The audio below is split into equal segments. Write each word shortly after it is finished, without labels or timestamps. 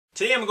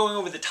Today I'm going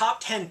over the top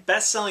 10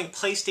 best-selling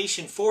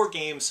PlayStation 4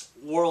 games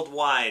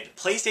worldwide.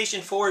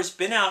 PlayStation 4 has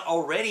been out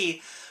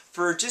already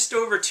for just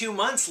over 2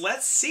 months.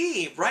 Let's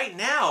see right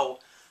now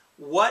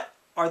what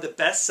are the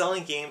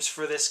best-selling games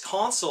for this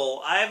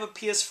console. I have a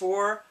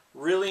PS4,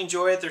 really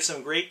enjoy it. There's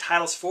some great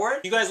titles for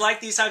it. If you guys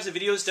like these types of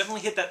videos,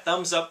 definitely hit that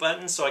thumbs up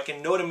button so I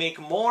can know to make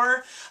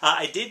more.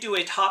 I did do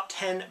a top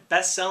 10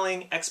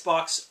 best-selling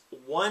Xbox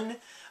One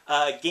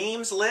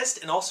games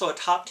list and also a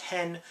top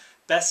 10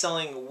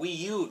 best-selling Wii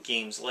U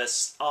games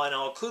list, and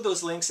I'll include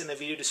those links in the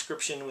video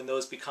description when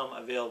those become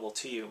available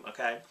to you,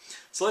 okay?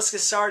 So let's get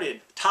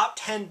started. Top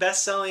 10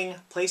 best-selling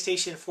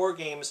PlayStation 4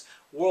 games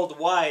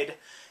worldwide.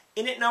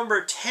 In at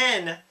number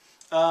 10,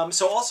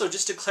 so also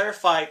just to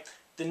clarify,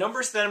 the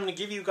numbers that I'm going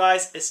to give you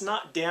guys, it's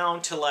not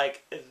down to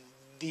like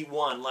the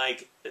one,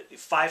 like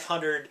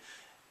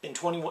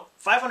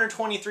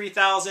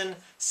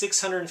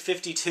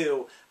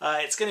 523,652.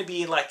 It's going to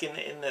be like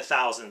in the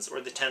thousands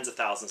or the tens of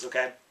thousands,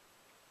 okay?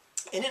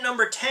 In at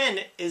number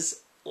 10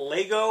 is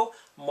Lego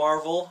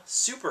Marvel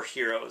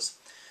Superheroes,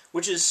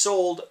 which has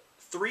sold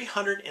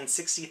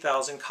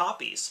 360,000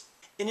 copies.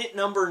 In at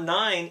number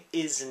 9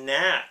 is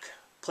Knack,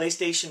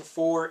 PlayStation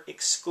 4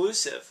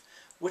 exclusive,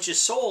 which has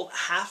sold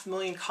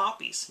 500,000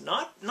 copies.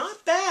 Not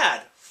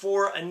bad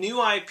for a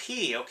new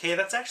IP, okay?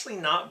 That's actually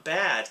not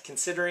bad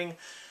considering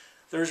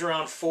there's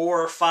around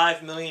 4 or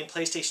 5 million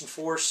PlayStation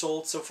 4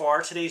 sold so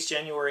far. Today's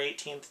January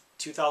 18th,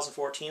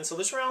 2014, so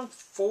there's around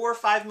 4 or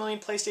 5 million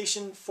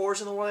PlayStation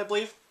 4s in the world, I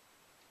believe.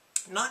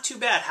 Not too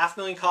bad,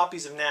 500,000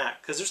 copies of Knack,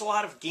 because there's a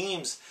lot of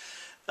games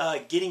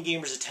getting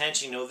gamers'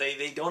 attention. You know,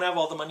 they don't have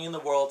all the money in the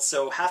world,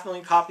 so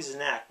 500,000 copies of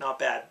Knack, not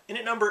bad. In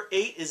at number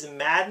 8 is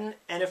Madden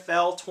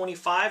NFL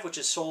 25, which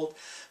has sold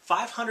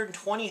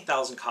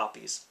 520,000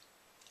 copies.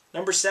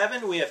 Number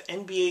 7, we have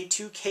NBA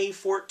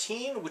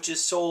 2K14, which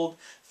has sold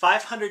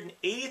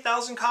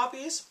 580,000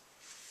 copies.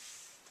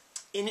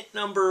 In at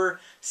number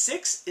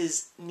 6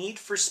 is Need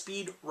for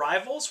Speed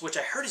Rivals, which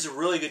I heard is a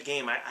really good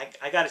game.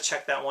 I got to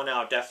check that one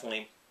out,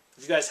 definitely.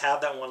 If you guys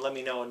have that one, let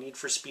me know. Need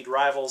for Speed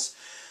Rivals,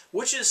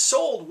 which has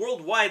sold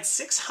worldwide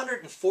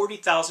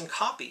 640,000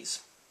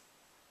 copies.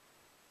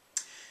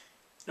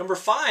 Number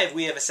 5,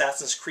 we have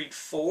Assassin's Creed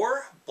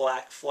 4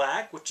 Black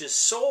Flag, which has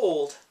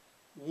sold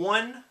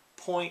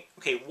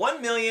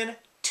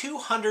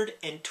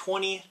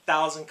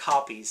 1,220,000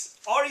 copies.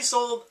 Already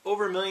sold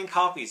over 1 million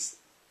copies.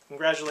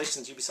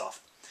 Congratulations, Ubisoft.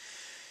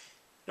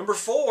 Number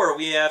 4,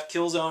 we have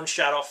Killzone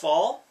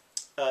Shadowfall,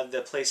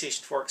 the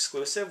PlayStation 4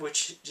 exclusive,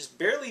 which just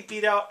barely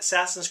beat out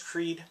Assassin's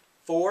Creed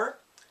 4.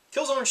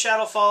 Killzone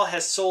Shadowfall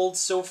has sold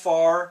so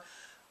far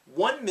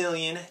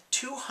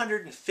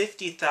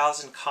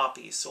 1,250,000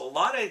 copies. So a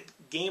lot of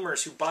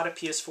gamers who bought a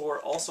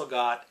PS4 also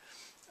got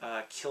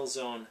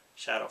Killzone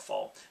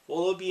Shadowfall.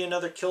 Will there be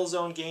another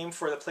Killzone game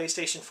for the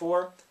PlayStation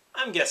 4?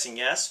 I'm guessing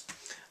yes.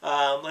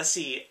 Let's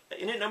see.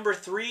 In at number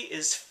 3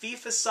 is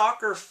FIFA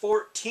Soccer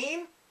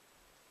 14,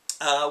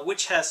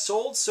 which has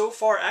sold so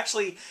far.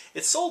 Actually,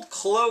 it's sold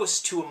close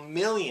to 1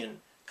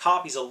 million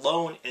copies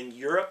alone in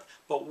Europe,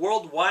 but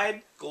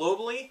worldwide,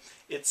 globally,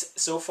 it's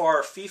so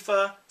far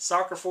FIFA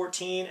Soccer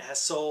 14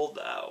 has sold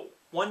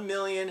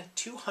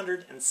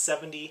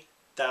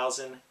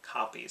 1,270,000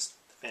 copies.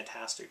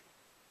 Fantastic.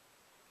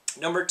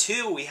 Number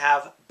 2, we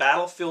have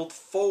Battlefield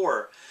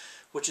 4,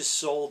 which has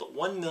sold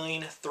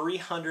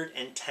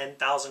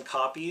 1,310,000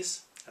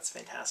 copies. That's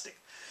fantastic.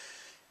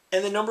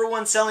 And the number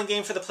 1 selling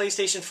game for the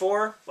PlayStation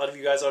 4, a lot of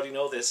you guys already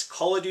know this,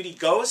 Call of Duty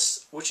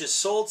Ghosts, which has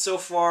sold so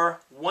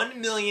far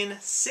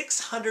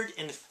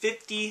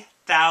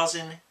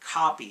 1,650,000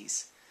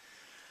 copies.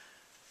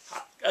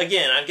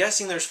 Again, I'm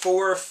guessing there's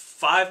 4 or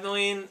 5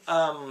 million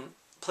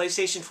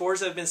PlayStation 4s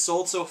that have been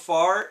sold so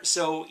far.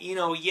 So, you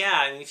know, yeah,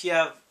 I mean, if you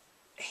have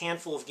a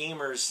handful of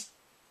gamers,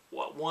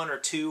 what, 1 or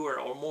 2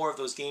 or more of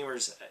those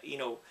gamers, you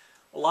know,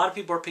 a lot of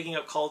people are picking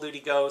up Call of Duty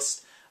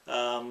Ghosts.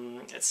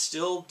 It's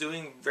still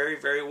doing very,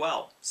 very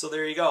well. So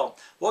there you go.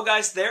 Well,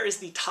 guys, there is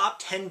the top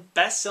 10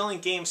 best-selling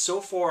games so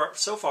far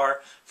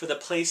for the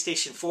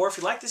PlayStation 4. If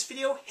you like this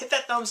video, hit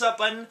that thumbs up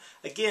button.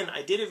 Again,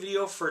 I did a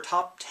video for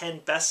top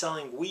 10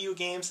 best-selling Wii U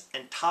games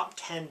and top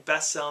 10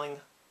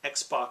 best-selling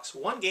Xbox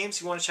One games.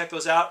 If you want to check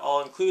those out, I'll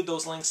include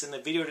those links in the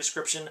video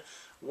description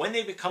when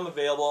they become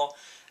available.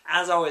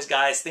 As always,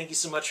 guys, thank you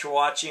so much for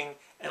watching,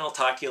 and I'll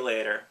talk to you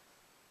later.